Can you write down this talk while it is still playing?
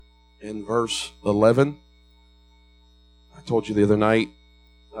in verse 11. I told you the other night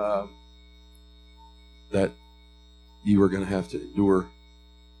that you were going to have to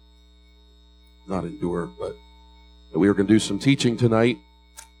not endure, but that we were going to do some teaching tonight.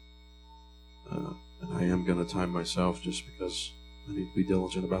 And I am going to time myself just because I need to be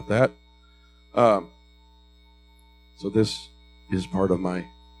diligent about that. So this is part of my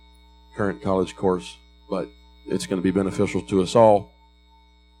current college course, but it's going to be beneficial to us all.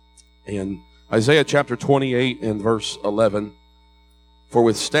 And Isaiah chapter 28 and verse 11, for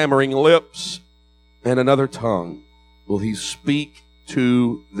with stammering lips and another tongue will he speak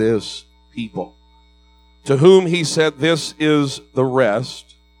to this people, to whom he said, this is the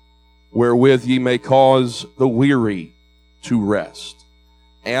rest, wherewith ye may cause the weary to rest.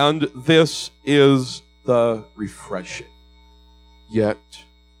 And this is the refreshing. Yet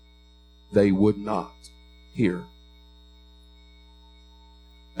they would not hear.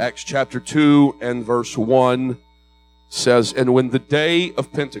 Acts chapter 2 and verse 1 says, and when the day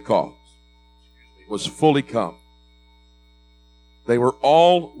of Pentecost was fully come, they were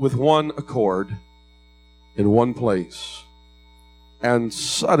all with one accord in one place. And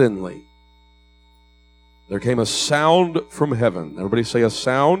suddenly there came a sound from heaven. Everybody say a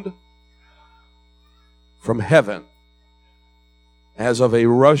sound from heaven, as of a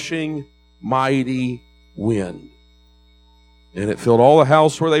rushing mighty wind. And it filled all the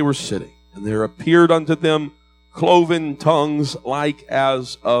house where they were sitting. And there appeared unto them cloven tongues like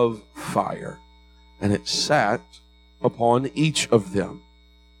as of fire. And it sat upon each of them.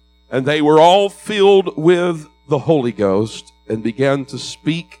 And they were all filled with the Holy Ghost, and began to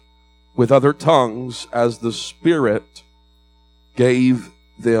speak with other tongues as the Spirit gave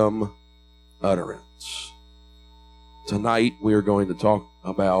them utterance. Tonight we are going to talk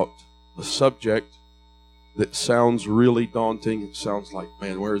about a subject that sounds really daunting. It sounds like,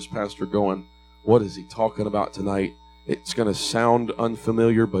 man, where is Pastor going? What is he talking about tonight? It's going to sound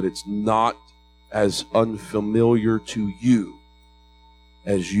unfamiliar, but it's not as unfamiliar to you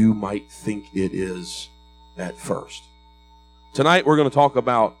as you might think it is at first. Tonight we're going to talk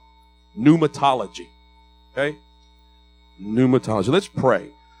about pneumatology. Okay? Pneumatology. Let's pray.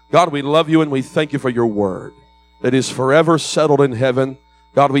 God, we love you and we thank you for your word that is forever settled in heaven.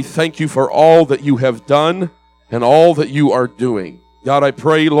 God, we thank you for all that you have done and all that you are doing. God, I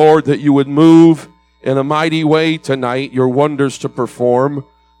pray, Lord, that you would move in a mighty way tonight, your wonders to perform.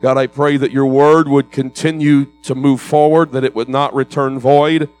 God, I pray that your word would continue to move forward, that it would not return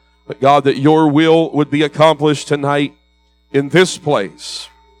void, but God, that your will would be accomplished tonight in this place.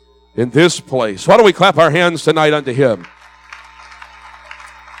 In this place. Why don't we clap our hands tonight unto him?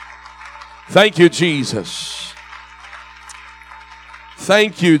 Thank you, Jesus.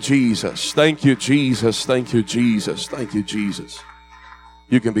 Thank you, Jesus. Thank you, Jesus. Thank you, Jesus. Thank you, Jesus.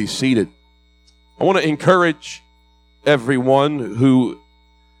 You can be seated. I want to encourage everyone who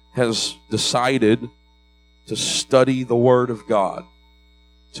has decided to study the Word of God,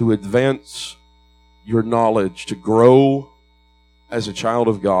 to advance your knowledge, to grow as a child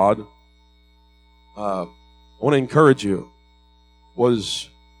of God. I want to encourage you.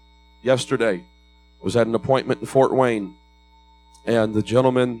 Yesterday was at an appointment in Fort Wayne, and the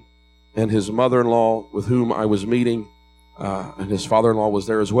gentleman and his mother-in-law with whom I was meeting, and his father-in-law was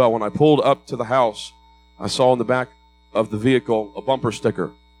there as well. When I pulled up to the house, I saw in the back of the vehicle a bumper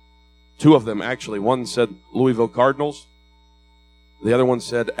sticker. Two of them, actually. One said Louisville Cardinals. The other one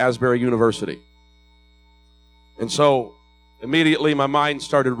said Asbury University. And so immediately my mind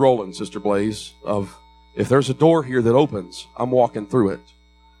started rolling, Sister Blaze, of if there's a door here that opens, I'm walking through it.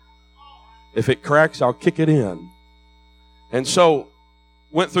 If it cracks, I'll kick it in. And so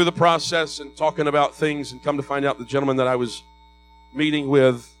went through the process and talking about things, and come to find out the gentleman that I was meeting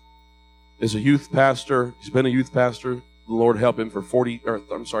with is a youth pastor. He's been a youth pastor. The Lord help him for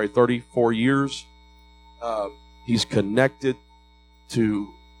 34 years. He's connected to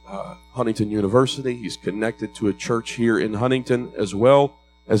Huntington University. He's connected to a church here in Huntington as well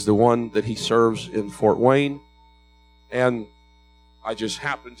as the one that he serves in Fort Wayne. And I just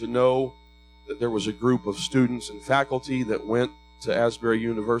happened to know that there was a group of students and faculty that went to Asbury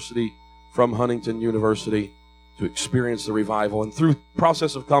University from Huntington University to experience the revival. And through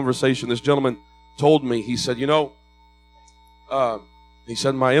process of conversation, this gentleman told me, he said,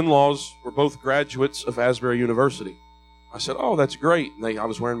 my in-laws were both graduates of Asbury University. I said, oh, that's great. And I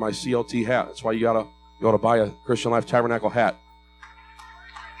was wearing my CLT hat. That's why you ought to buy a Christian Life Tabernacle hat.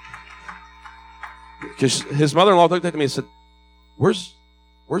 Because his mother-in-law looked at me and said, where's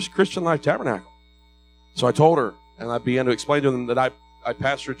Christian Life Tabernacle? So I told her, and I began to explain to them that I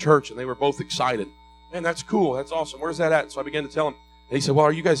pastor a church, and they were both excited. Man, that's cool. That's awesome. Where's that at? So I began to tell them. And he said, well,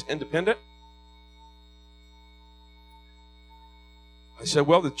 are you guys independent? I said,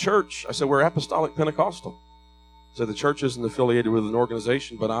 well, the church, I said, we're Apostolic Pentecostal. I said, the church isn't affiliated with an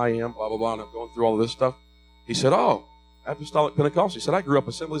organization, but I am, blah, blah, blah, and I'm going through all of this stuff. He said, oh, Apostolic Pentecostal. He said, I grew up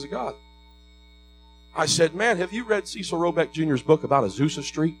Assemblies of God. I said, man, have you read Cecil Robeck Jr.'s book about Azusa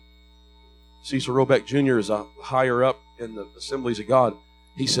Street? Cecil Robeck Jr. is a higher up in the Assemblies of God.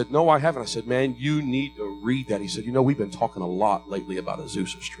 He said, no, I haven't. I said, man, you need to read that. He said, you know, we've been talking a lot lately about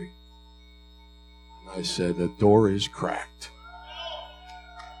Azusa Street. And I said, the door is cracked.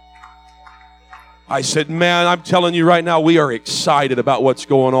 I said, man, I'm telling you right now, we are excited about what's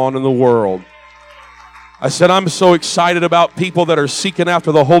going on in the world. I said, I'm so excited about people that are seeking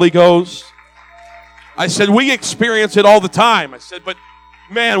after the Holy Ghost. I said, we experience it all the time. I said, but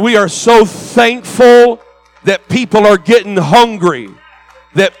man, we are so thankful that people are getting hungry,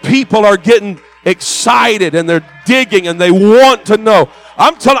 that people are getting excited and they're digging and they want to know.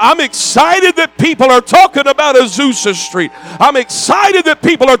 I'm excited that people are talking about Azusa Street. I'm excited that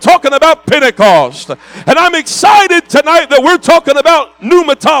people are talking about Pentecost. And I'm excited tonight that we're talking about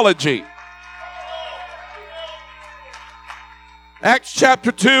pneumatology. Acts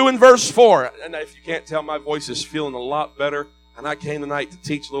chapter 2 and verse 4. And if you can't tell, my voice is feeling a lot better. And I came tonight to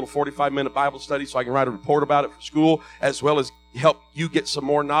teach a little 45-minute Bible study so I can write a report about it for school, as well as help you get some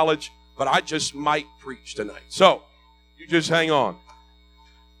more knowledge. But I just might preach tonight. So, you just hang on.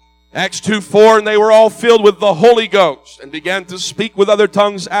 Acts 2:4, and they were all filled with the Holy Ghost and began to speak with other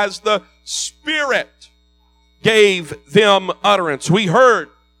tongues as the Spirit gave them utterance. We heard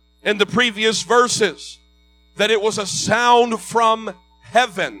in the previous verses that it was a sound from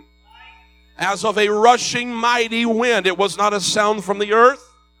heaven, as of a rushing mighty wind. It was not a sound from the earth.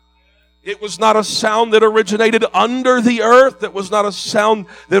 It was not a sound that originated under the earth. It was not a sound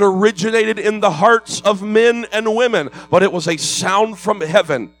that originated in the hearts of men and women, but it was a sound from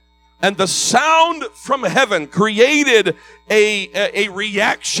heaven. And the sound from heaven created a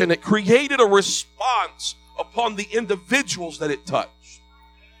reaction. It created a response upon the individuals that it touched.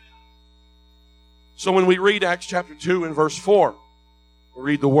 So when we read Acts chapter 2 and verse 4, we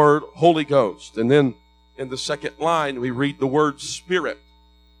read the word Holy Ghost. And then in the second line, we read the word Spirit.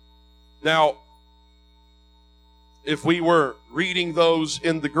 Now, if we were reading those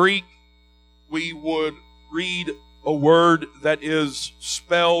in the Greek, we would read a word that is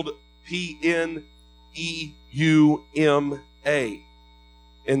spelled Pneuma.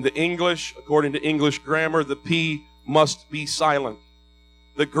 In the English, according to English grammar, the P must be silent.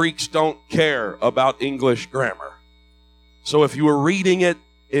 The Greeks don't care about English grammar. So if you were reading it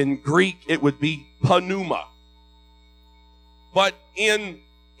in Greek, it would be pneuma. But in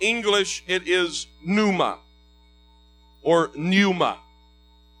English, it is pneuma or pneuma.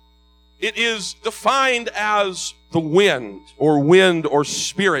 It is defined as the wind or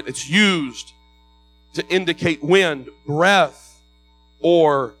spirit. It's used to indicate wind, breath,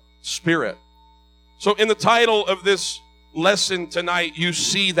 or spirit. So in the title of this lesson tonight, you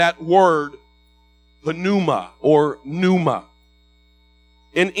see that word pneuma or pneuma.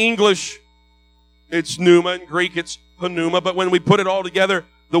 In English, it's pneuma. In Greek, it's pneuma. But when we put it all together,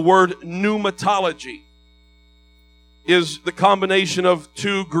 the word pneumatology is the combination of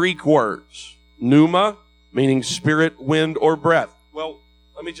two Greek words. Pneuma, meaning spirit, wind, or breath. Well,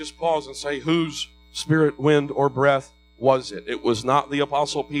 let me just pause and say, whose spirit, wind, or breath was it? It was not the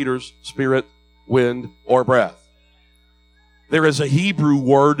Apostle Peter's spirit, wind, or breath. There is a Hebrew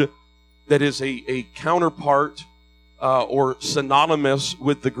word that is a counterpart or synonymous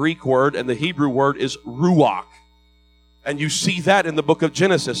with the Greek word, and the Hebrew word is ruach. And you see that in the book of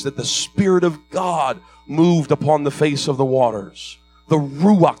Genesis, that the Spirit of God moved upon the face of the waters. The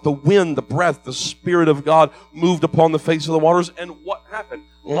ruach, the wind, the breath, the Spirit of God moved upon the face of the waters. And what happened?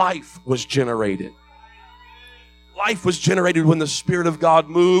 Life was generated. Life was generated when the Spirit of God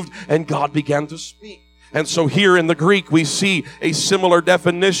moved and God began to speak. And so here in the Greek, we see a similar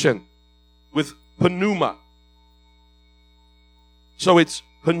definition with pneuma. So it's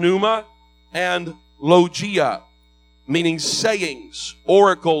pneuma and logia, meaning sayings,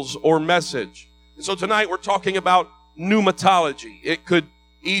 oracles, or message. And so tonight we're talking about pneumatology. It could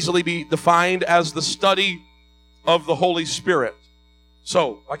easily be defined as the study of the Holy Spirit.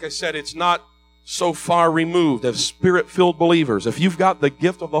 So, like I said, it's not so far removed as Spirit-filled believers. If you've got the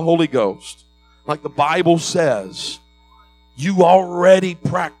gift of the Holy Ghost, like the Bible says, you already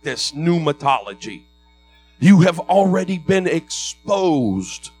practice pneumatology. You have already been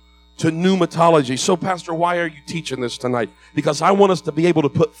exposed to pneumatology. So, Pastor, why are you teaching this tonight? Because I want us to be able to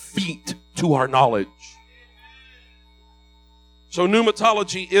put feet to our knowledge. So,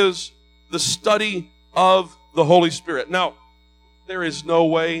 pneumatology is the study of the Holy Spirit. Now, There is no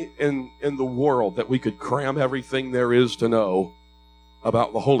way in the world that we could cram everything there is to know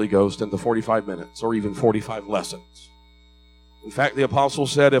about the Holy Ghost into 45 minutes or even 45 lessons. In fact, the apostle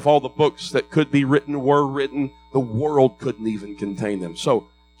said if all the books that could be written were written, the world couldn't even contain them. So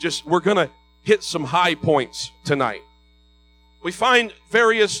we're going to hit some high points tonight. We find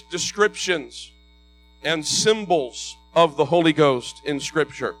various descriptions and symbols of the Holy Ghost in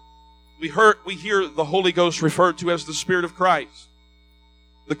Scripture. We hear the Holy Ghost referred to as the Spirit of Christ,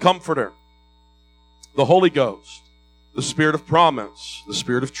 the Comforter, the Holy Ghost, the Spirit of promise, the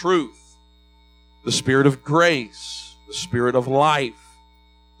Spirit of truth, the Spirit of grace, the Spirit of life,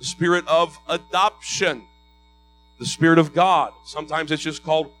 the Spirit of adoption, the Spirit of God. Sometimes it's just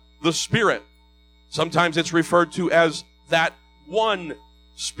called the Spirit. Sometimes it's referred to as that one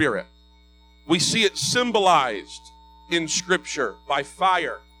Spirit. We see it symbolized in Scripture by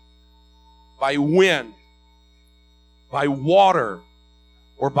fire, by wind, by water,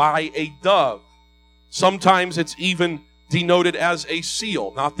 or by a dove. Sometimes it's even denoted as a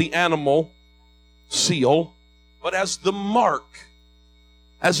seal, not the animal seal, but as the mark,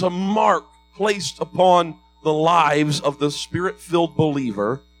 as a mark placed upon the lives of the Spirit-filled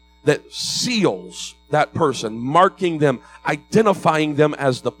believer that seals that person, marking them, identifying them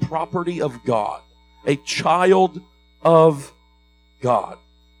as the property of God, a child of God.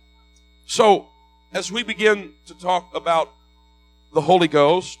 So, as we begin to talk about the Holy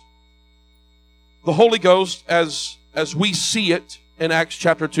Ghost, as we see it in Acts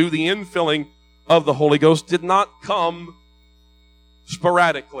chapter 2, the infilling of the Holy Ghost did not come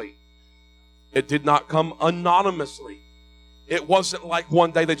sporadically. It did not come anonymously. It wasn't like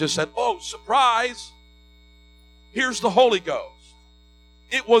one day they just said, oh, surprise, here's the Holy Ghost.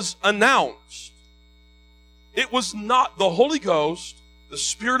 It was announced. It was not the Holy Ghost, the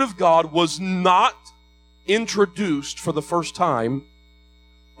Spirit of God was not introduced for the first time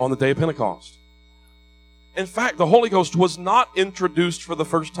on the day of Pentecost. In fact, the Holy Ghost was not introduced for the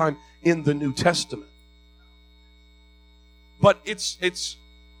first time in the New Testament. But it's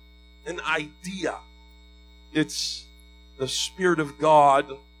an idea. It's the Spirit of God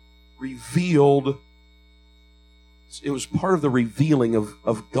revealed. It was part of the revealing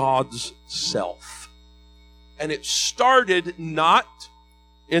of God's self. And it started not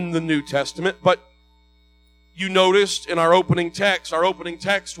in the New Testament, but you noticed in our opening text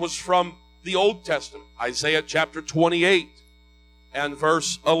was from the Old Testament, Isaiah chapter 28 and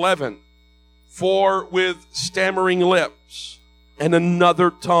verse 11. For with stammering lips and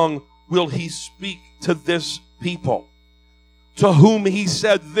another tongue will he speak to this people, to whom he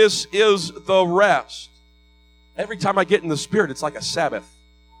said, this is the rest. Every time I get in the Spirit, it's like a Sabbath.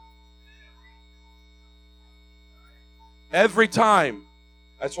 Every time.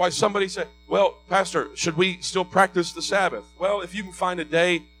 That's why somebody said, well, Pastor, should we still practice the Sabbath? Well, if you can find a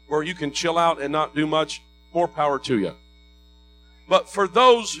day where you can chill out and not do much, more power to you. But for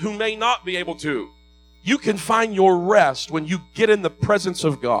those who may not be able to, you can find your rest when you get in the presence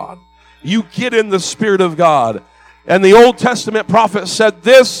of God. You get in the Spirit of God. And the Old Testament prophet said,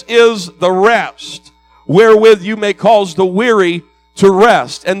 this is the rest wherewith you may cause the weary to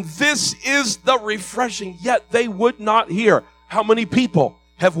rest. And this is the refreshing, yet they would not hear. How many people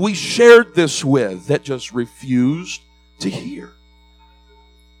have we shared this with that just refused to hear?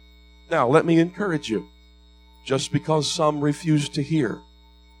 Now, let me encourage you. Just because some refuse to hear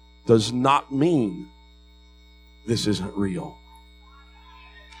does not mean this isn't real.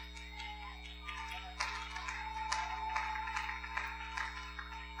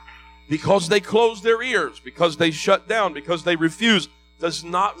 Because they close their ears, because they shut down, because they refuse, does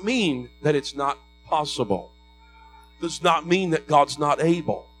not mean that it's not possible. Does not mean that God's not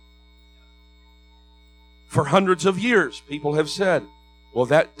able. For hundreds of years, people have said, well,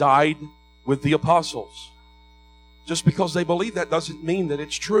 that died with the apostles. Just because they believe that doesn't mean that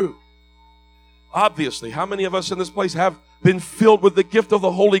it's true. Obviously, how many of us in this place have been filled with the gift of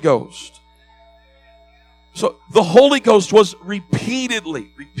the Holy Ghost? So the Holy Ghost was repeatedly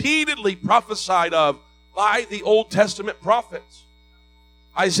prophesied of by the Old Testament prophets.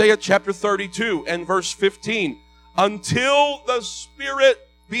 Isaiah chapter 32 and verse 15. Until the Spirit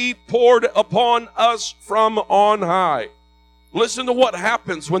be poured upon us from on high. Listen to what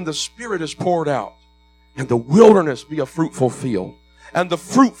happens when the Spirit is poured out. And the wilderness be a fruitful field. And the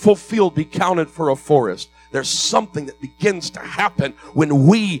fruitful field be counted for a forest. There's something that begins to happen when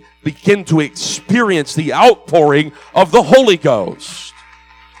we begin to experience the outpouring of the Holy Ghost.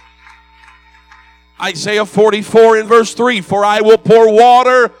 Isaiah 44 in verse 3, for I will pour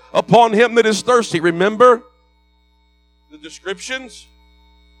water upon him that is thirsty. Remember the descriptions?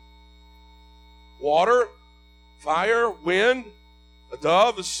 Water, fire, wind, a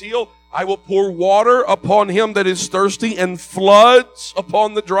dove, a seal. I will pour water upon him that is thirsty and floods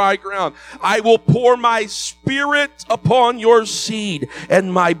upon the dry ground. I will pour my spirit upon your seed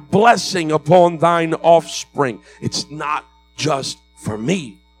and my blessing upon thine offspring. It's not just for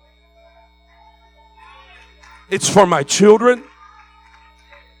me. It's for my children.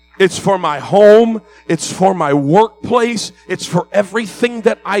 It's for my home. It's for my workplace. It's for everything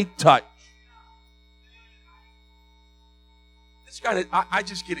that I touch. I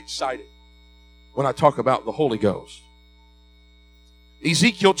just get excited when I talk about the Holy Ghost.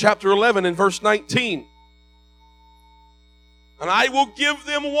 Ezekiel chapter 11 and verse 19. And I will give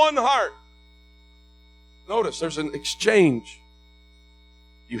them one heart. Notice there's an exchange.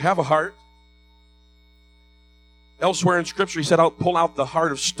 You have a heart. Elsewhere in Scripture, he said, I'll pull out the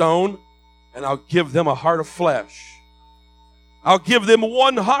heart of stone and I'll give them a heart of flesh. I'll give them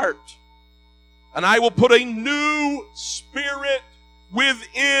one heart. And I will put a new spirit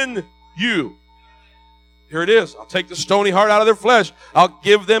within you. Here it is. I'll take the stony heart out of their flesh. I'll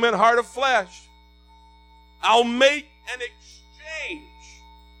give them a heart of flesh. I'll make an exchange.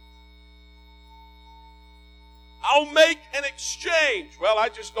 I'll make an exchange. Well, I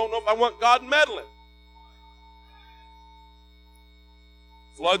just don't know if I want God meddling.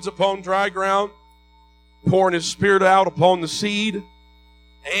 Floods upon dry ground, pouring his spirit out upon the seed,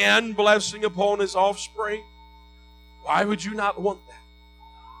 and blessing upon his offspring. Why would you not want that?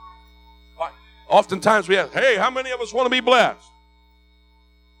 Why? Oftentimes we ask, hey, how many of us want to be blessed?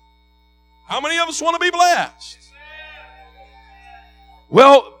 How many of us want to be blessed?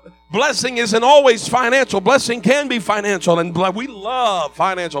 Well, blessing isn't always financial. Blessing can be financial, and we love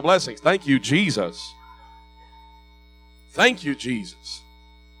financial blessings. Thank you, Jesus. Thank you, Jesus.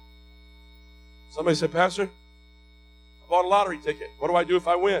 Somebody said, Pastor, I bought a lottery ticket. What do I do if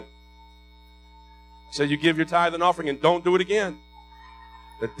I win? I said, you give your tithe and offering and don't do it again.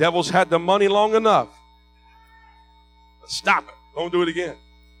 The devil's had the money long enough. Stop it. Don't do it again.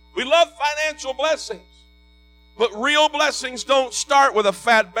 We love financial blessings, but real blessings don't start with a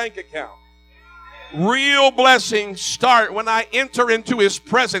fat bank account. Real blessings start when I enter into his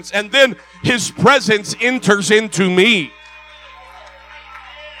presence, and then his presence enters into me.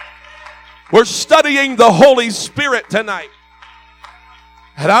 We're studying the Holy Spirit tonight.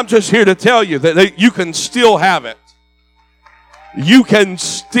 And I'm just here to tell you that you can still have it. You can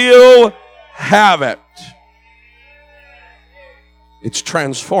still have it. It's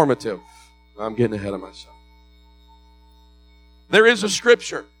transformative. I'm getting ahead of myself. There is a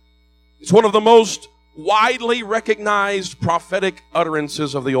scripture. It's one of the most widely recognized prophetic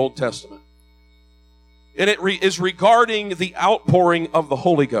utterances of the Old Testament. And it is regarding the outpouring of the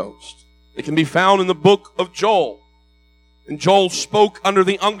Holy Ghost. It can be found in the book of Joel. And Joel spoke under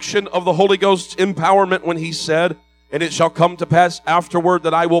the unction of the Holy Ghost's empowerment when he said, and it shall come to pass afterward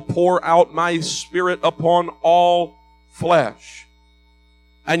that I will pour out my spirit upon all flesh.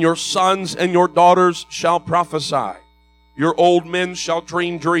 And your sons and your daughters shall prophesy. Your old men shall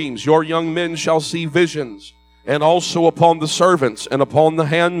dream dreams. Your young men shall see visions. And also upon the servants and upon the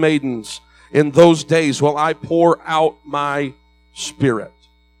handmaidens in those days will I pour out my spirit.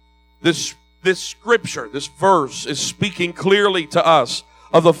 This scripture, this verse is speaking clearly to us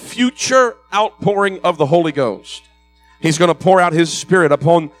of the future outpouring of the Holy Ghost. He's going to pour out his spirit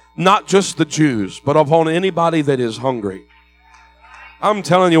upon not just the Jews, but upon anybody that is hungry. I'm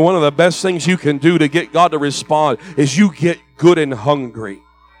telling you, one of the best things you can do to get God to respond is you get good and hungry.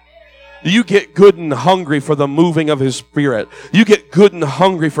 You get good and hungry for the moving of his spirit. You get good and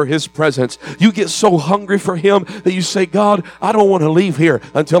hungry for his presence. You get so hungry for him that you say, God, I don't want to leave here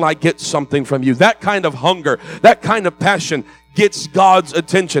until I get something from you. That kind of hunger, that kind of passion gets God's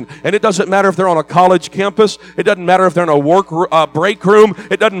attention. And it doesn't matter if they're on a college campus. It doesn't matter if they're in a work break room.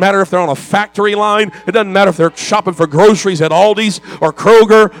 It doesn't matter if they're on a factory line. It doesn't matter if they're shopping for groceries at Aldi's or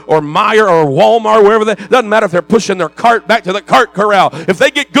Kroger or Meijer or Walmart, wherever they. It doesn't matter if they're pushing their cart back to the cart corral. If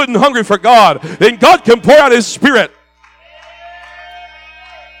they get good and hungry for God, then God can pour out his spirit.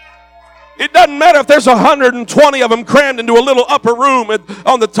 It doesn't matter if there's 120 of them crammed into a little upper room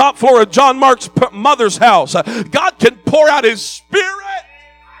on the top floor of John Mark's mother's house. God can pour out his spirit.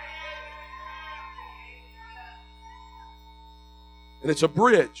 And it's a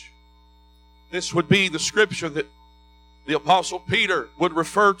bridge. This would be the scripture that the Apostle Peter would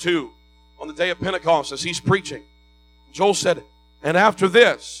refer to on the day of Pentecost as he's preaching. Joel said, and after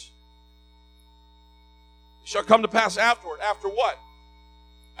this, it shall come to pass afterward. After what?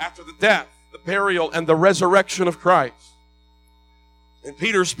 After the death, the burial, and the resurrection of Christ. And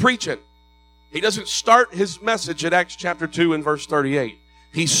Peter's preaching. He doesn't start his message at Acts chapter 2 and verse 38.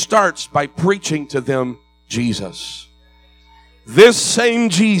 He starts by preaching to them Jesus. this same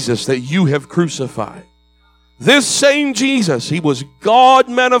Jesus that you have crucified, this same Jesus, he was God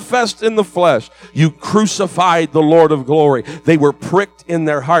manifest in the flesh. You crucified the Lord of glory. They were pricked in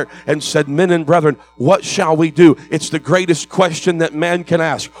their heart and said, men and brethren, what shall we do? It's the greatest question that man can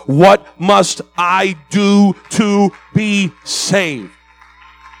ask. What must I do to be saved?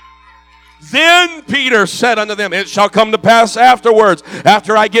 Then Peter said unto them, it shall come to pass afterwards,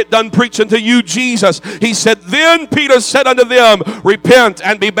 after I get done preaching to you Jesus. He said, then Peter said unto them, repent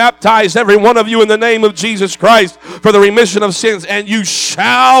and be baptized every one of you in the name of Jesus Christ for the remission of sins, and you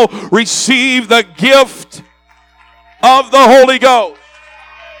shall receive the gift of the Holy Ghost.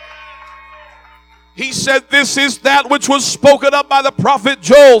 He said, this is that which was spoken of by the prophet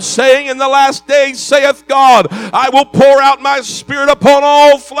Joel, saying, in the last days saith God, I will pour out my spirit upon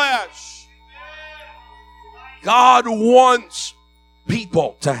all flesh. God wants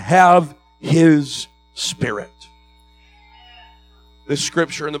people to have his spirit. This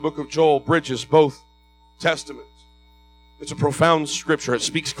scripture in the book of Joel bridges both testaments. It's a profound scripture. It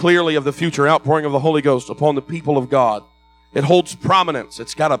speaks clearly of the future outpouring of the Holy Ghost upon the people of God. It holds prominence.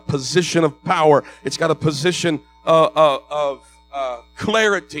 It's got a position of power. It's got a position of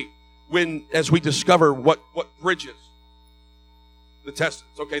clarity when, as we discover what bridges the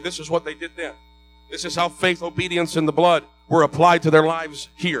testaments. Okay, this is what they did then. This is how faith, obedience, and the blood were applied to their lives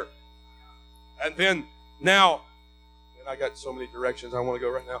here. And then now, and I got so many directions I want to go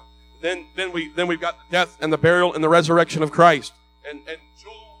right now. Then we've got the death and the burial and the resurrection of Christ. And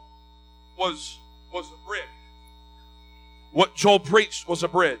Joel was a bridge. What Joel preached was a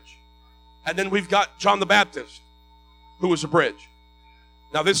bridge. And then we've got John the Baptist, who was a bridge.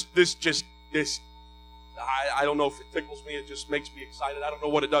 Now I don't know if it tickles me. It just makes me excited. I don't know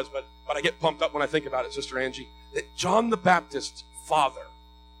what it does, but I get pumped up when I think about it, Sister Angie. That John the Baptist's father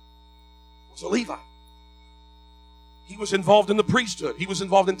was a Levite. He was involved in the priesthood. He was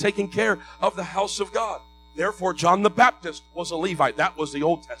involved in taking care of the house of God. Therefore, John the Baptist was a Levite. That was the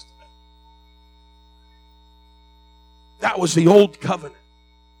Old Testament. That was the Old Covenant.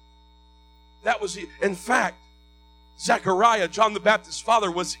 In fact, Zechariah, John the Baptist's father,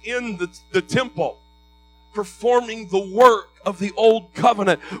 was in the temple performing the work of the Old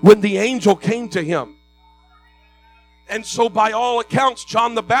Covenant when the angel came to him. And so by all accounts,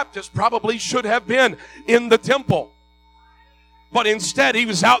 John the Baptist probably should have been in the temple. But instead, he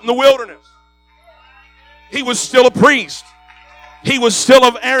was out in the wilderness. He was still a priest. He was still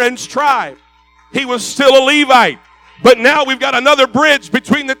of Aaron's tribe. He was still a Levite. But now we've got another bridge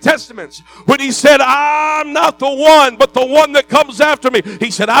between the testaments. When he said, I'm not the one, but the one that comes after me.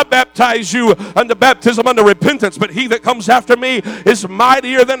 He said, I baptize you unto baptism unto repentance, but he that comes after me is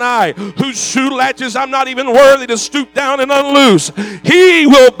mightier than I, whose shoe latches I'm not even worthy to stoop down and unloose. He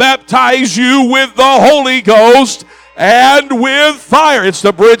will baptize you with the Holy Ghost and with fire. It's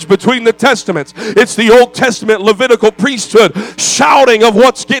the bridge between the testaments. It's the Old Testament Levitical priesthood shouting of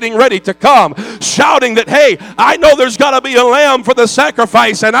what's getting ready to come. Shouting that, hey, I know there's got to be a lamb for the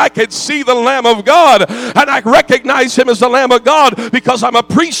sacrifice, and I can see the Lamb of God, and I recognize him as the Lamb of God because I'm a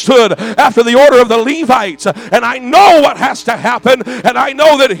priesthood after the order of the Levites, and I know what has to happen, and I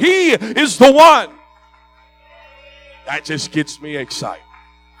know that he is the one. That just gets me excited.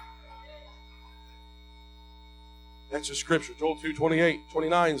 That's a scripture. Joel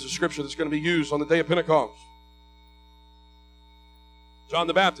 2:28-29 is a scripture that's going to be used on the day of Pentecost. John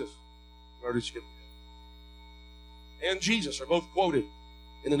the Baptist, already skipped it, and Jesus are both quoted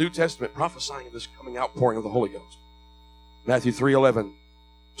in the New Testament prophesying of this coming outpouring of the Holy Ghost. Matthew 3:11,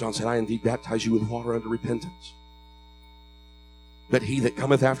 John said, I indeed baptize you with water unto repentance. But he that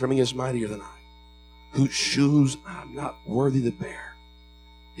cometh after me is mightier than I, whose shoes I'm not worthy to bear.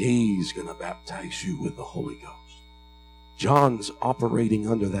 He's going to baptize you with the Holy Ghost. John's operating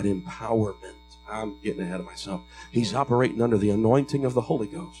under that empowerment. I'm getting ahead of myself. He's operating under the anointing of the Holy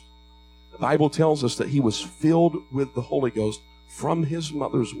Ghost. The Bible tells us that he was filled with the Holy Ghost from his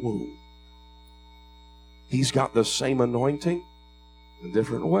mother's womb. He's got the same anointing in a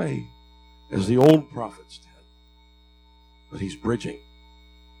different way as the old prophets did. But he's bridging.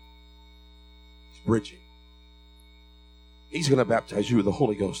 He's bridging. He's going to baptize you with the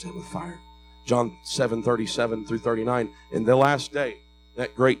Holy Ghost and with fire. John 7:37-39, in the last day,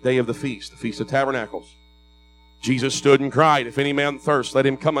 that great day of the Feast of Tabernacles, Jesus stood and cried, if any man thirst, let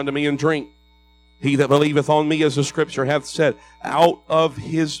him come unto me and drink. He that believeth on me, as the scripture hath said, out of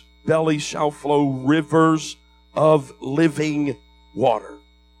his belly shall flow rivers of living water.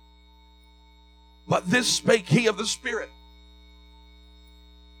 But this spake he of the Spirit.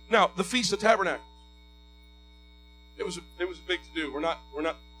 Now, the Feast of Tabernacles, it was a big to do. We're not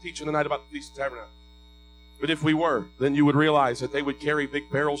teaching tonight about the Feast of Tabernacles. But if we were, then you would realize that they would carry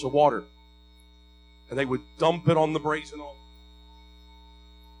big barrels of water and they would dump it on the brazen altar.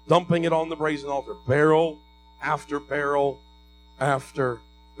 Dumping it on the brazen altar, barrel after barrel after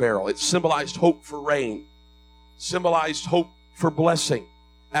barrel. It symbolized hope for rain, symbolized hope for blessing,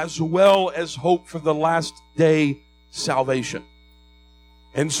 as well as hope for the last day salvation.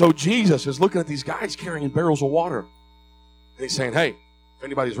 And so Jesus is looking at these guys carrying barrels of water. And he's saying, hey, if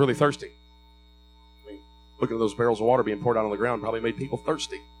anybody's really thirsty, I mean, looking at those barrels of water being poured out on the ground probably made people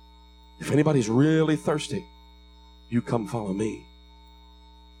thirsty. If anybody's really thirsty, you come follow me.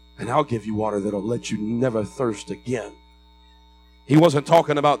 And I'll give you water that'll let you never thirst again. He wasn't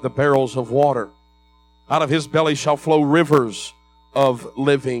talking about the barrels of water. Out of his belly shall flow rivers of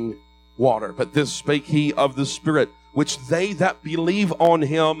living water. But this spake he of the Spirit, which they that believe on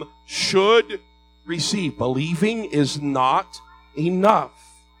him should receive. Believing is not enough.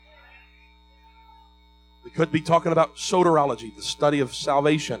 We could be talking about soteriology, the study of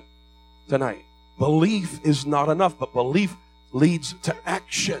salvation tonight. Belief is not enough, but belief leads to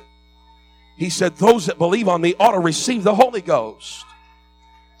action. He said, those that believe on me ought to receive the Holy Ghost.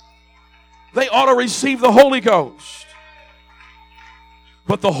 They ought to receive the Holy Ghost.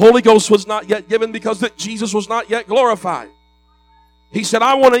 But the Holy Ghost was not yet given because that Jesus was not yet glorified. He said,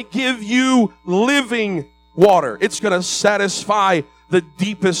 I want to give you living water. It's going to satisfy the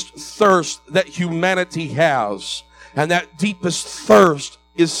deepest thirst that humanity has. And that deepest thirst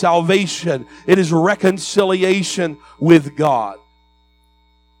is salvation. It is reconciliation with God.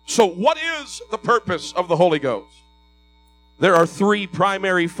 So what is the purpose of the Holy Ghost? There are three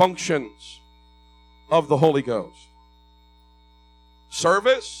primary functions of the Holy Ghost: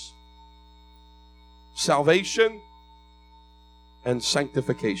 service, salvation, and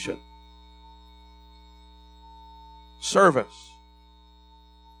sanctification. Service.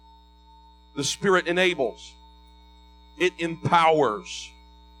 The Spirit enables. It empowers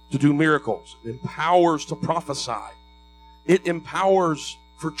to do miracles. It empowers to prophesy. It empowers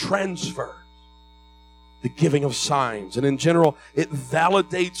for transfers, the giving of signs. And in general, it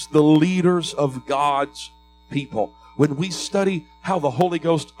validates the leaders of God's people. When we study how the Holy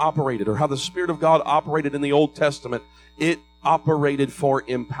Ghost operated or how the Spirit of God operated in the Old Testament, it operated for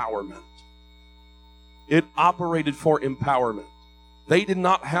empowerment. It operated for empowerment. They did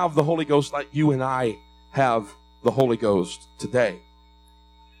not have the Holy Ghost like you and I have the Holy Ghost today.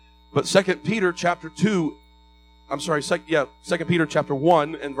 But 2 Peter chapter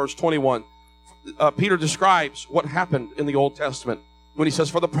 1 and verse 21, Peter describes what happened in the Old Testament when he says,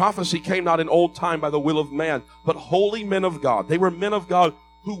 for the prophecy came not in old time by the will of man, but holy men of God. They were men of God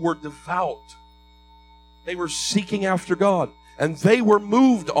who were devout. They were seeking after God, and they were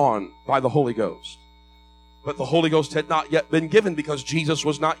moved on by the Holy Ghost. But the Holy Ghost had not yet been given because Jesus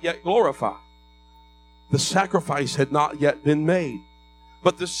was not yet glorified. The sacrifice had not yet been made.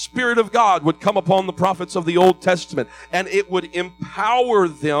 But the Spirit of God would come upon the prophets of the Old Testament, and it would empower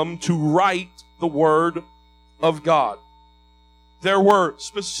them to write the Word of God. There were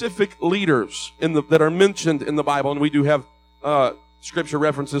specific leaders that are mentioned in the Bible, and we do have scripture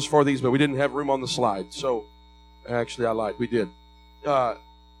references for these, but we didn't have room on the slide. So, actually, I lied. We did.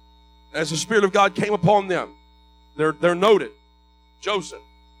 As the Spirit of God came upon them, they're noted. Joseph,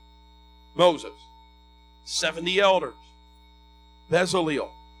 Moses, 70 elders, Bezalel,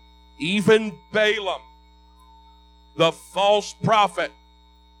 even Balaam, the false prophet.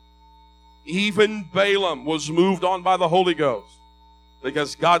 Even Balaam was moved on by the Holy Ghost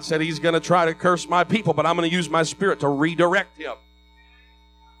because God said he's going to try to curse my people, but I'm going to use my Spirit to redirect him.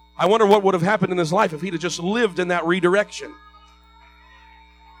 I wonder what would have happened in his life if he'd have just lived in that redirection.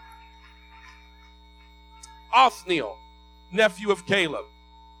 Othniel, nephew of Caleb,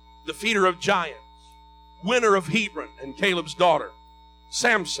 defeater of giants, winner of Hebron and Caleb's daughter.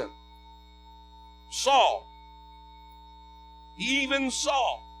 Samson, Saul, even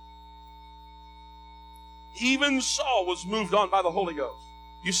Saul was moved on by the Holy Ghost.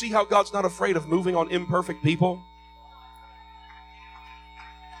 You see how God's not afraid of moving on imperfect people?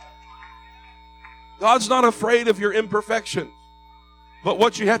 God's not afraid of your imperfections. But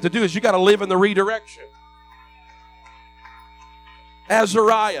what you have to do is you got to live in the redirection.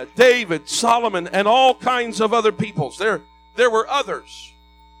 Azariah, David, Solomon, and all kinds of other peoples. There were others.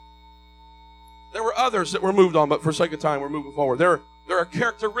 There were others that were moved on, but for sake of time, we're moving forward. There are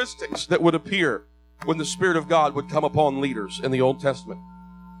characteristics that would appear when the Spirit of God would come upon leaders in the Old Testament.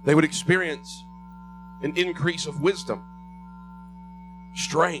 They would experience an increase of wisdom,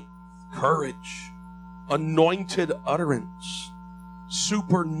 strength, courage, anointed utterance,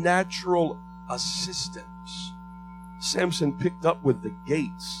 supernatural assistance. Samson picked up with the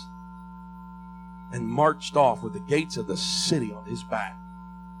gates and marched off with the gates of the city on his back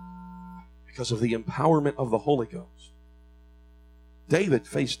because of the empowerment of the Holy Ghost. David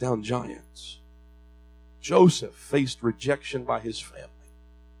faced down giants. Joseph faced rejection by his family,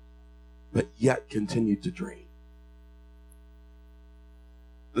 but yet continued to dream.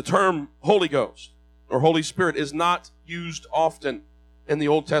 The term Holy Ghost or Holy Spirit is not used often in the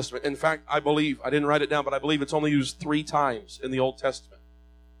Old Testament. In fact, I didn't write it down, but I believe it's only used 3 times in the Old Testament,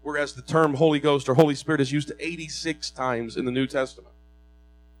 whereas the term Holy Ghost or Holy Spirit is used 86 times in the New Testament.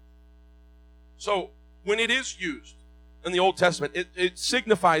 So when it is used in the Old Testament, it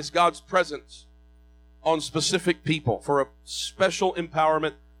signifies God's presence on specific people for a special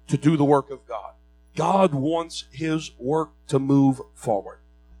empowerment to do the work of God. God wants His work to move forward.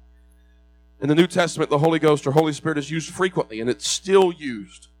 In the New Testament, the Holy Ghost or Holy Spirit is used frequently, and it's still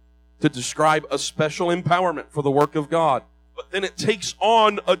used to describe a special empowerment for the work of God. But then it takes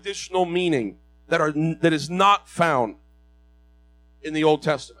on additional meaning that is not found in the Old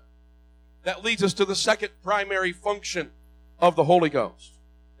Testament. That leads us to the second primary function of the Holy Ghost,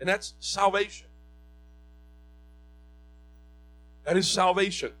 and that's salvation. That is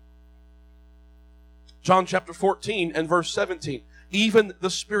salvation. John chapter 14 and verse 17. Even the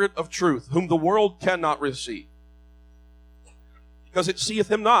Spirit of truth, whom the world cannot receive, because it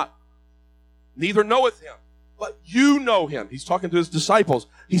seeth him not, neither knoweth him, but you know him. He's talking to his disciples.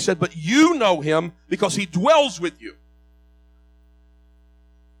 He said, but you know him because he dwells with you.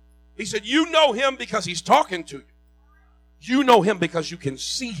 He said, you know him because he's talking to you. You know him because you can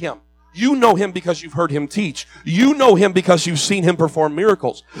see him. You know him because you've heard him teach. You know him because you've seen him perform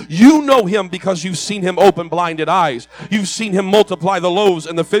miracles. You know him because you've seen him open blinded eyes. You've seen him multiply the loaves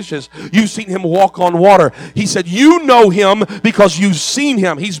and the fishes. You've seen him walk on water. He said, you know him because you've seen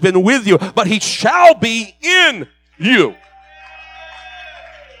him. He's been with you, but he shall be in you.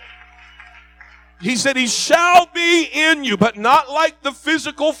 He said he shall be in you, but not like the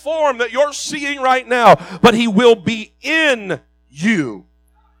physical form that you're seeing right now, but he will be in you.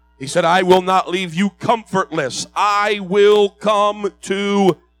 He said, I will not leave you comfortless. I will come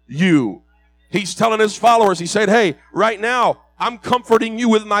to you. He's telling his followers, he said, hey, right now, I'm comforting you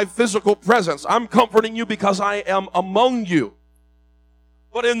with my physical presence. I'm comforting you because I am among you.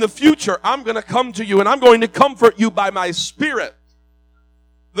 But in the future, I'm going to come to you and I'm going to comfort you by my Spirit.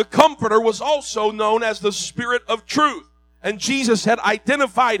 The Comforter was also known as the Spirit of truth. And Jesus had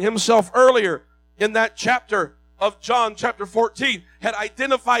identified himself earlier in that chapter of John chapter 14, had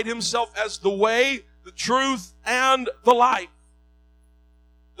identified himself as the way, the truth, and the life.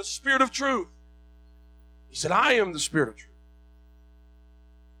 The Spirit of truth. He said, I am the Spirit of truth.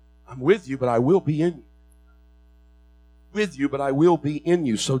 I'm with you, but I will be in you. With you, but I will be in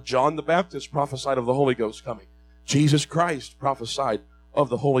you. So John the Baptist prophesied of the Holy Ghost coming. Jesus Christ prophesied of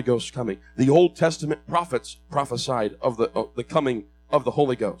the Holy Ghost coming. The Old Testament prophets prophesied of the coming of the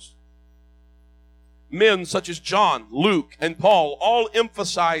Holy Ghost. Men such as John, Luke, and Paul all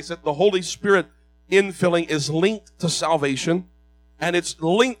emphasize that the Holy Spirit infilling is linked to salvation, and it's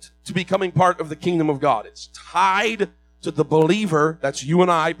linked to becoming part of the kingdom of God. It's tied to the believer, that's you and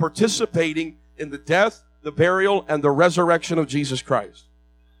I, participating in the death, the burial, and the resurrection of Jesus Christ.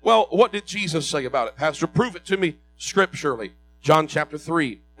 Well, what did Jesus say about it? Pastor, prove it to me scripturally. John chapter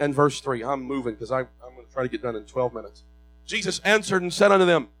 3 and verse 3. I'm moving because I'm going to try to get done in 12 minutes. Jesus answered and said unto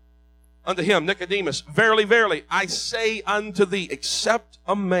him, Nicodemus, verily, verily, I say unto thee, except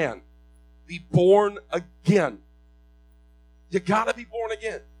a man be born again. You got to be born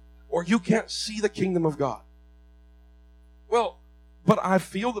again, or you can't see the kingdom of God. Well, but I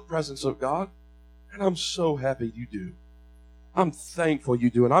feel the presence of God, and I'm so happy you do. I'm thankful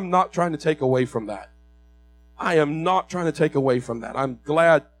you do, and I'm not trying to take away from that. I am not trying to take away from that. I'm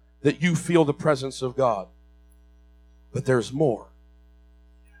glad that you feel the presence of God. But there's more.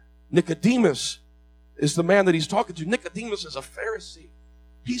 Nicodemus is the man that he's talking to. Nicodemus is a Pharisee.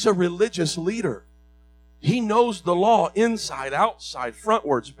 He's a religious leader. He knows the law inside, outside,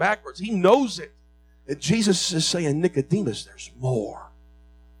 frontwards, backwards. He knows it. And Jesus is saying, Nicodemus, there's more.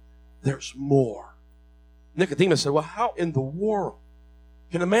 There's more. Nicodemus said, well, how in the world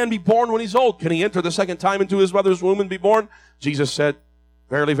can a man be born when he's old? Can he enter the second time into his mother's womb and be born? Jesus said,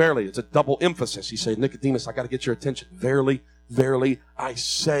 verily, verily. It's a double emphasis. He said, Nicodemus, I got to get your attention. Verily, verily, I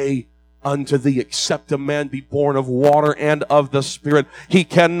say unto thee, except a man be born of water and of the Spirit, he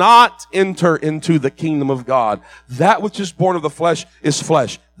cannot enter into the kingdom of God. That which is born of the flesh is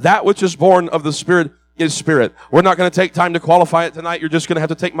flesh. That which is born of the Spirit is spirit. We're not going to take time to qualify it tonight. You're just going to have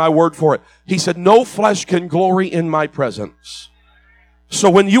to take my word for it. He said, no flesh can glory in my presence. So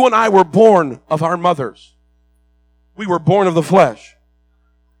when you and I were born of our mothers, we were born of the flesh.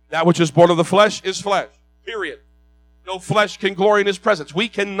 That which is born of the flesh is flesh. Period. No flesh can glory in his presence. We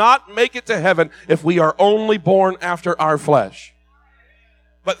cannot make it to heaven if we are only born after our flesh.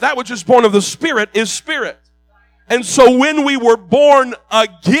 But that which is born of the Spirit is spirit. And so when we were born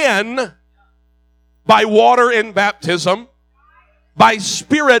again by water in baptism, by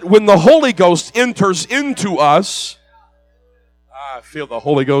Spirit when the Holy Ghost enters into us, I feel the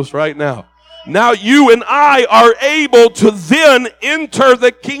Holy Ghost right now. Now you and I are able to then enter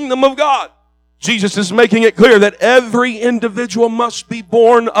the kingdom of God. Jesus is making it clear that every individual must be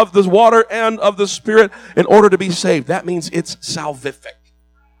born of the water and of the Spirit in order to be saved. That means it's salvific.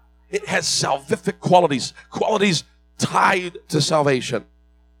 It has salvific qualities tied to salvation.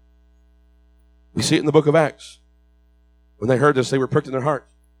 We see it in the book of Acts. When they heard this, they were pricked in their heart.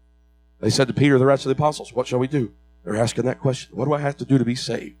 They said to Peter and the rest of the apostles, what shall we do? They're asking that question. What do I have to do to be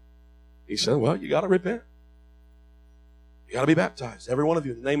saved? He said, well, you got to repent. You got to be baptized, every one of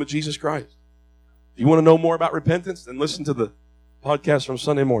you, in the name of Jesus Christ. If you want to know more about repentance, then listen to the podcast from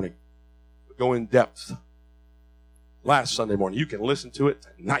Sunday morning. Go in depth. Last Sunday morning. You can listen to it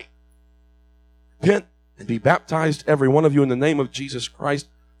tonight. Repent and be baptized, every one of you, in the name of Jesus Christ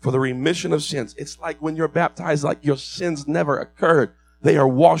for the remission of sins. It's like when you're baptized, like your sins never occurred. They are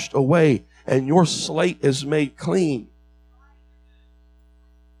washed away, and your slate is made clean.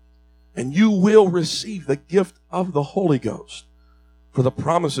 And you will receive the gift of the Holy Ghost, for the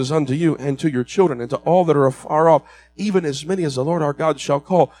promises unto you and to your children and to all that are afar off, even as many as the Lord our God shall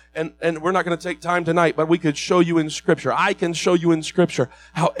call. And we're not going to take time tonight, but we could show you in Scripture. I can show you in Scripture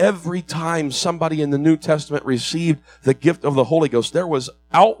how every time somebody in the New Testament received the gift of the Holy Ghost, there was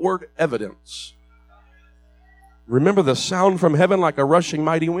outward evidence. Remember the sound from heaven like a rushing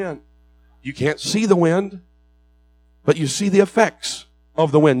mighty wind. You can't see the wind, but you see the effects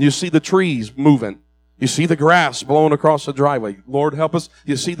of the wind. You see the trees moving. You see the grass blowing across the driveway. Lord help us.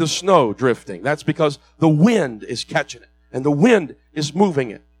 You see the snow drifting. That's because the wind is catching it, and the wind is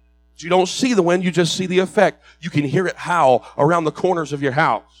moving it. But you don't see the wind, you just see the effect. You can hear it howl around the corners of your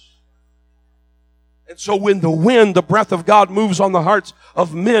house. And so when the wind, the breath of God, moves on the hearts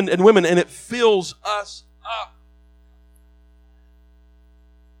of men and women, and it fills us up,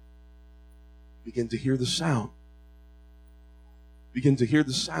 begin to hear the sound. Begin to hear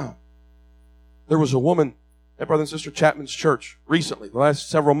the sound. There was a woman at Brother and Sister Chapman's church recently, the last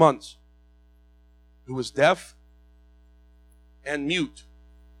several months, who was deaf and mute.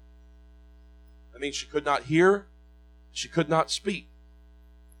 I mean, she could not hear, she could not speak.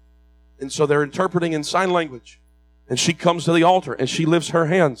 And so they're interpreting in sign language. And she comes to the altar and she lifts her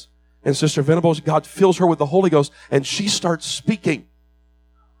hands. And Sister Venables, God fills her with the Holy Ghost, and she starts speaking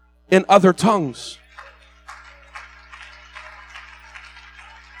in other tongues.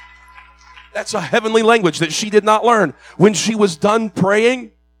 That's a heavenly language that she did not learn. When she was done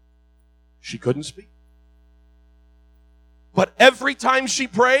praying, she couldn't speak. But every time she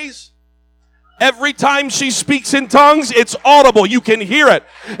prays, every time she speaks in tongues, it's audible. You can hear it.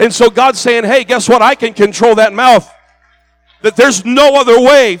 And so God's saying, hey, guess what? I can control that mouth. That there's no other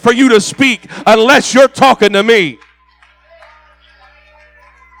way for you to speak unless you're talking to me.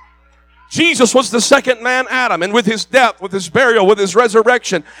 Jesus was the second man, Adam, and with his death, with his burial, with his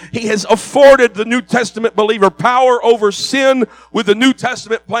resurrection, he has afforded the New Testament believer power over sin with the New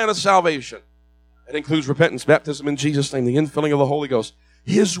Testament plan of salvation. That includes repentance, baptism in Jesus' name, the infilling of the Holy Ghost.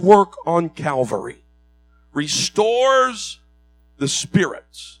 His work on Calvary restores the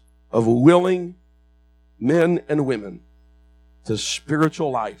spirits of willing men and women to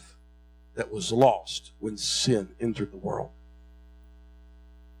spiritual life that was lost when sin entered the world.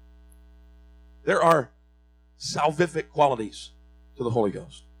 There are salvific qualities to the Holy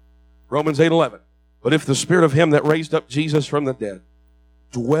Ghost. Romans 8:11. But if the Spirit of him that raised up Jesus from the dead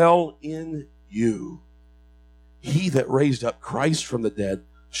dwell in you, he that raised up Christ from the dead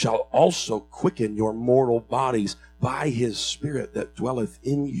shall also quicken your mortal bodies by his Spirit that dwelleth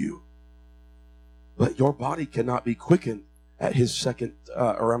in you. But your body cannot be quickened at his at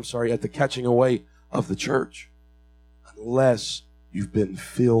the catching away of the church unless you've been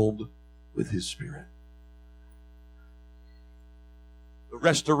filled with his Spirit. The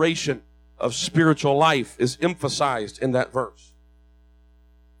restoration of spiritual life is emphasized in that verse.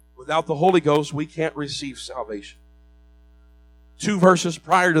 Without the Holy Ghost, we can't receive salvation. 2 verses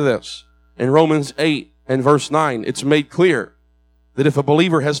prior to this, in Romans 8 and verse 9, it's made clear that if a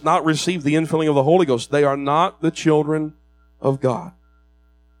believer has not received the infilling of the Holy Ghost, they are not the children of God.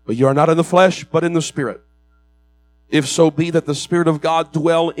 But you are not in the flesh, but in the Spirit. If so be that the Spirit of God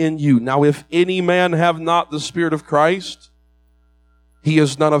dwell in you. Now, if any man have not the Spirit of Christ, he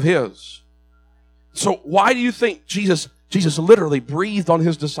is none of his. So why do you think Jesus Jesus literally breathed on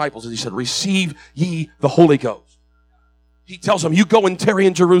his disciples and he said, receive ye the Holy Ghost. He tells them, you go and tarry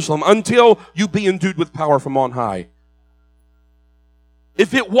in Jerusalem until you be endued with power from on high.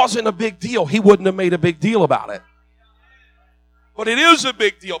 If it wasn't a big deal, he wouldn't have made a big deal about it. But it is a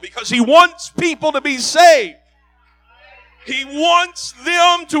big deal because he wants people to be saved. He wants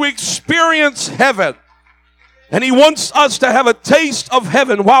them to experience heaven. And he wants us to have a taste of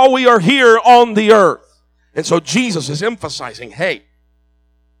heaven while we are here on the earth. And so Jesus is emphasizing, hey,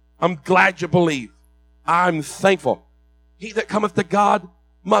 I'm glad you believe. I'm thankful. He that cometh to God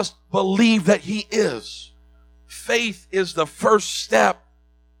must believe that he is. Faith is the first step,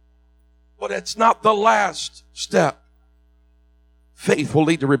 but it's not the last step. Faith will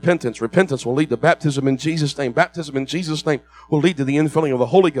lead to repentance. Repentance will lead to baptism in Jesus' name. Baptism in Jesus' name will lead to the infilling of the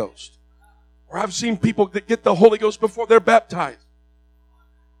Holy Ghost. Or I've seen people that get the Holy Ghost before they're baptized.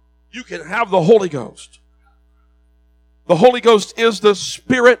 You can have the Holy Ghost. The Holy Ghost is the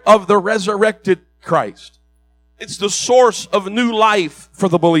Spirit of the resurrected Christ. It's the source of new life for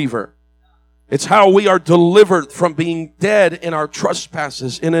the believer. It's how we are delivered from being dead in our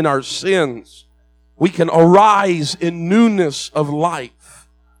trespasses and in our sins. We can arise in newness of life.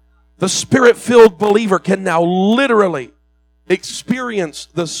 The Spirit-filled believer can now literally experience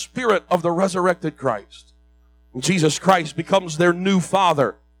the Spirit of the resurrected Christ. And Jesus Christ becomes their new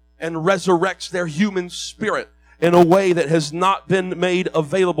Father and resurrects their human spirit in a way that has not been made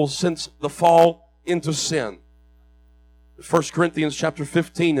available since the fall into sin. 1 Corinthians chapter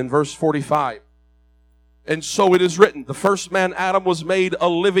 15 and verse 45. And so it is written, the first man, Adam, was made a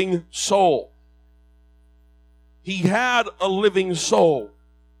living soul. He had a living soul.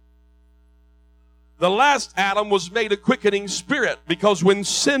 The last Adam was made a quickening spirit because when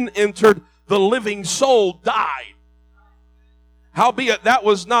sin entered, the living soul died. Howbeit that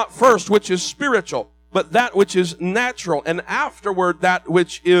was not first which is spiritual, but that which is natural, and afterward that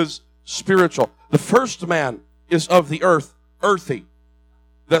which is spiritual. The first man is of the earth, earthy.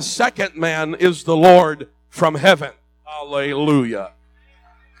 The second man is the Lord from heaven. Hallelujah.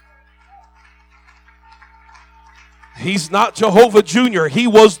 He's not Jehovah Jr. He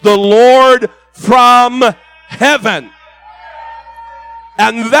was the Lord from heaven.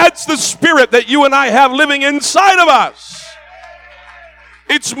 And that's the Spirit that you and I have living inside of us.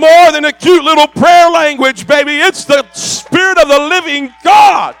 It's more than a cute little prayer language, baby. It's the Spirit of the living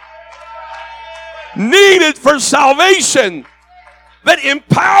God needed for salvation that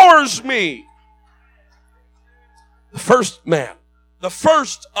empowers me. The first man, the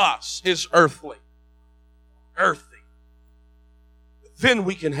first us is earthly. Earthy. Then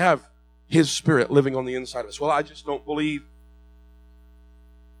we can have His Spirit living on the inside of us. Well, I just don't believe.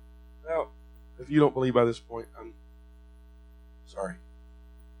 Well, if you don't believe by this point, I'm sorry.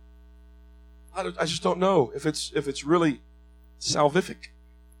 I just don't know if it's really salvific.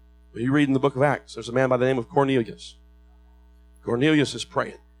 When you read in the book of Acts, there's a man by the name of Cornelius. Cornelius is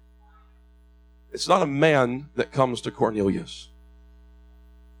praying. It's not a man that comes to Cornelius.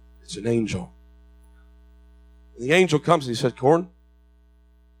 It's an angel. And the angel comes and he said, Corn,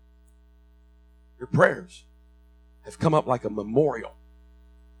 your prayers have come up like a memorial.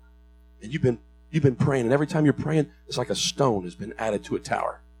 And you've been praying, and every time you're praying, it's like a stone has been added to a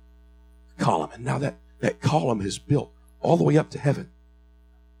tower. A column. And now that column is built all the way up to heaven.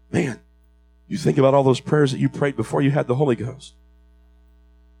 Man, you think about all those prayers that you prayed before you had the Holy Ghost.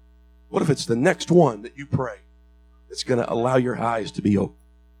 What if it's the next one that you pray that's going to allow your eyes to be open?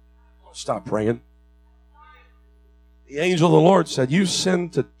 Stop praying. The angel of the Lord said, you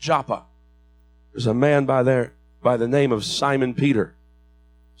send to Joppa. There's a man by the name of Simon Peter.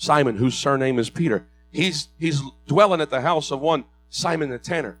 Simon, whose surname is Peter. He's dwelling at the house of one Simon the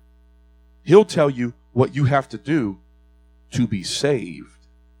tanner. He'll tell you what you have to do to be saved.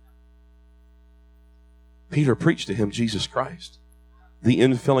 Peter preached to him Jesus Christ, the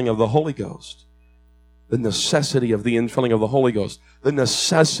infilling of the Holy Ghost, the necessity of the infilling of the Holy Ghost, the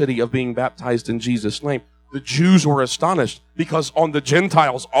necessity of being baptized in Jesus' name. The Jews were astonished because on the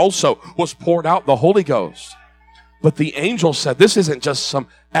Gentiles also was poured out the Holy Ghost. But the angel said, this isn't just some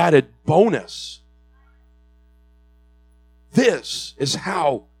added bonus. This is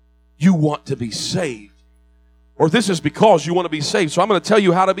how you want to be saved. Or this is because you want to be saved. So I'm going to tell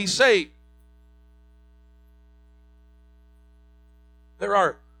you how to be saved. There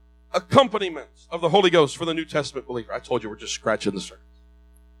are accompaniments of the Holy Ghost for the New Testament believer. I told you we're just scratching the surface.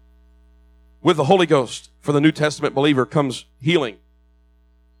 With the Holy Ghost for the New Testament believer comes healing,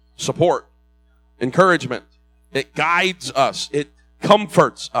 support, encouragement. It guides us. It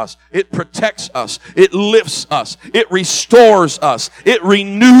comforts us. It protects us. It lifts us. It restores us. It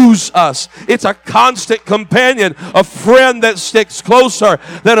renews us. It's a constant companion, a friend that sticks closer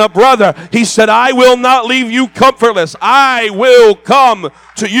than a brother. He said, I will not leave you comfortless. I will come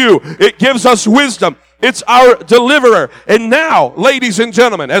to you. It gives us wisdom. It's our deliverer. And now, ladies and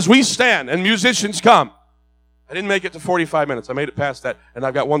gentlemen, as we stand and musicians come, I didn't make it to 45 minutes. I made it past that, and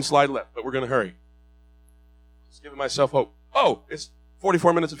I've got one slide left, but we're going to hurry. Just giving myself hope. Oh, it's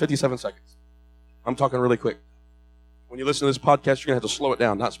 44 minutes and 57 seconds. I'm talking really quick. When you listen to this podcast, you're going to have to slow it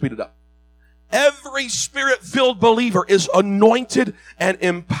down, not speed it up. Every Spirit-filled believer is anointed and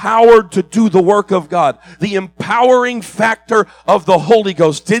empowered to do the work of God. The empowering factor of the Holy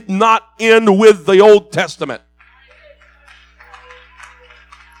Ghost did not end with the Old Testament.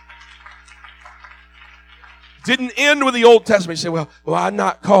 Didn't end with the Old Testament. You say, well, I'm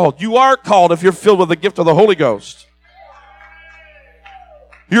not called. You are called if you're filled with the gift of the Holy Ghost.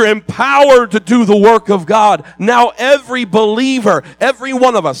 You're empowered to do the work of God. Now every believer, every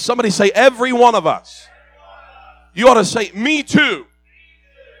one of us, somebody say every one of us. You ought to say, me too.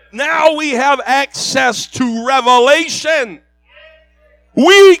 Now we have access to revelation.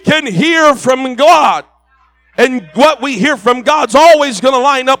 We can hear from God. And what we hear from God's always going to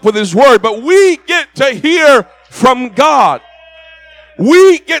line up with His Word. But we get to hear from God.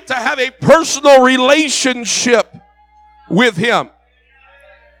 We get to have a personal relationship with Him.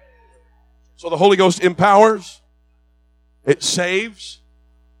 So the Holy Ghost empowers. It saves.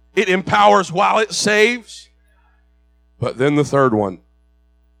 It empowers while it saves. But then the third one,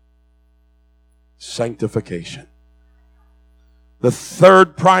 sanctification. The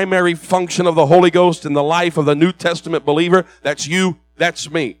third primary function of the Holy Ghost in the life of the New Testament believer, that's you, that's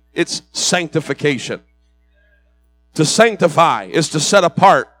me. It's sanctification. To sanctify is to set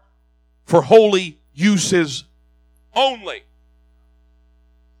apart for holy uses only.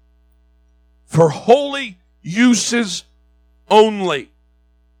 For holy uses only.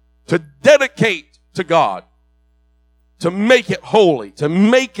 To dedicate to God. To make it holy. To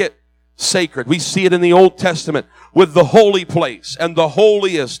make it sacred. We see it in the Old Testament with the holy place and the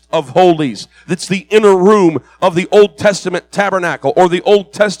holiest of holies. It's the inner room of the Old Testament tabernacle or the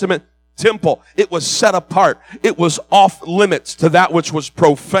Old Testament temple. It was set apart. It was off limits to that which was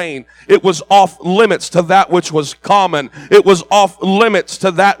profane. It was off limits to that which was common. It was off limits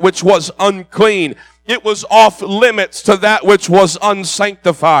to that which was unclean. It was off limits to that which was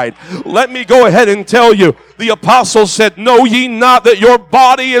unsanctified. Let me go ahead and tell you, the apostle said, know ye not that your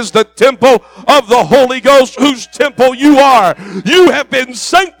body is the temple of the Holy Ghost, whose temple you are. You have been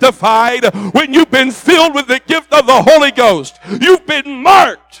sanctified when you've been filled with the gift of the Holy Ghost. You've been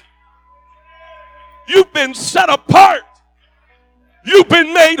marked. You've been set apart. You've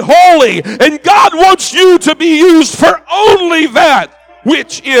been made holy. And God wants you to be used for only that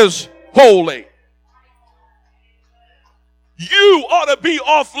which is holy. You ought to be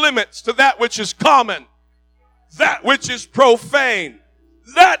off limits to that which is common, that which is profane,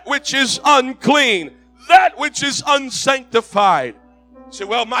 that which is unclean, that which is unsanctified. You say,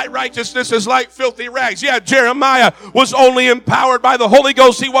 well, my righteousness is like filthy rags. Yeah, Jeremiah was only empowered by the Holy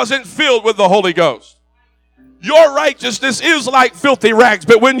Ghost. He wasn't filled with the Holy Ghost. Your righteousness is like filthy rags,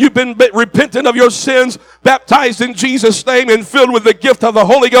 but when you've been repentant of your sins, baptized in Jesus' name, and filled with the gift of the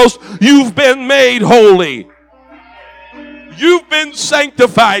Holy Ghost, you've been made holy. You've been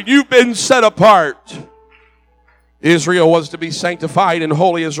sanctified. You've been set apart. Israel was to be sanctified and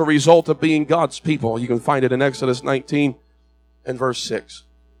holy as a result of being God's people. You can find it in Exodus 19 and verse 6.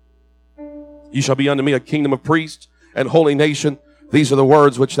 You shall be unto me a kingdom of priests and holy nation. These are the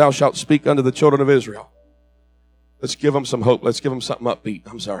words which thou shalt speak unto the children of Israel. Let's give them some hope. Let's give them something upbeat.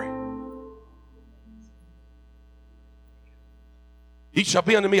 I'm sorry. Ye shall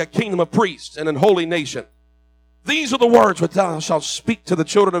be unto me a kingdom of priests and an holy nation. These are the words which thou shalt speak to the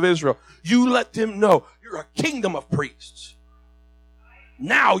children of Israel. You let them know you're a kingdom of priests.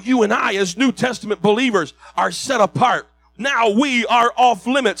 Now you and I as New Testament believers are set apart. Now we are off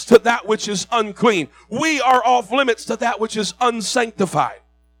limits to that which is unclean. We are off limits to that which is unsanctified.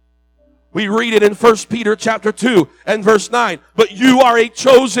 We read it in 1 Peter chapter 2 and verse 9. But you are a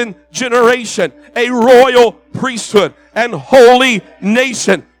chosen generation, a royal priesthood, and holy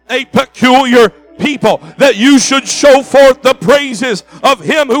nation, a peculiar people, that you should show forth the praises of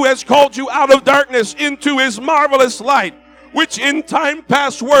him who has called you out of darkness into his marvelous light, which in time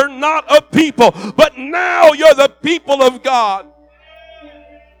past were not a people, but now you're the people of God.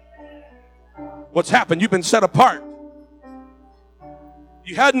 What's happened? You've been set apart.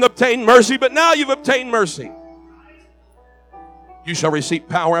 You hadn't obtained mercy, but now you've obtained mercy. You shall receive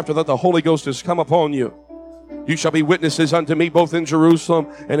power after that the Holy Ghost has come upon you. You shall be witnesses unto me both in Jerusalem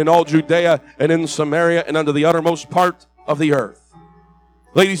and in all Judea and in Samaria and unto the uttermost part of the earth.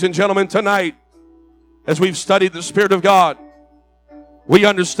 Ladies and gentlemen, tonight, as we've studied the Spirit of God, we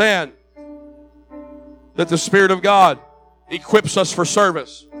understand that the Spirit of God equips us for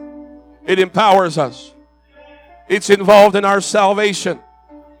service. It empowers us. It's involved in our salvation.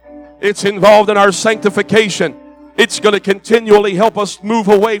 It's involved in our sanctification. It's going to continually help us move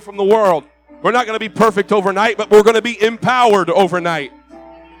away from the world. We're not going to be perfect overnight, but we're going to be empowered overnight.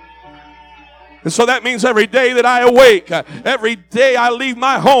 And so that means every day that I awake, every day I leave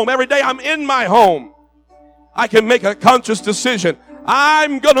my home, every day I'm in my home, I can make a conscious decision.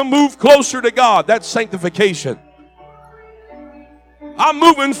 I'm going to move closer to God. That's sanctification. I'm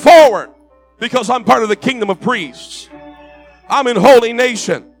moving forward because I'm part of the kingdom of priests. I'm in holy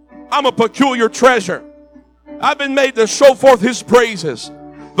nation. I'm a peculiar treasure. I've been made to show forth His praises.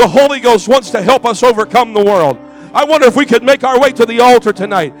 The Holy Ghost wants to help us overcome the world. I wonder if we could make our way to the altar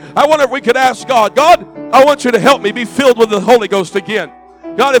tonight. I wonder if we could ask God, God, I want you to help me be filled with the Holy Ghost again.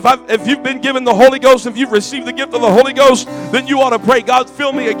 God, if you've been given the Holy Ghost, if you've received the gift of the Holy Ghost, then you ought to pray, God,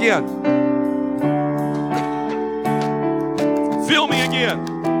 fill me again. Fill me again.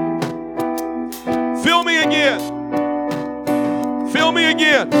 Fill me again. Fill me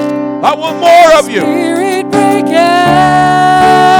again. I want more of you.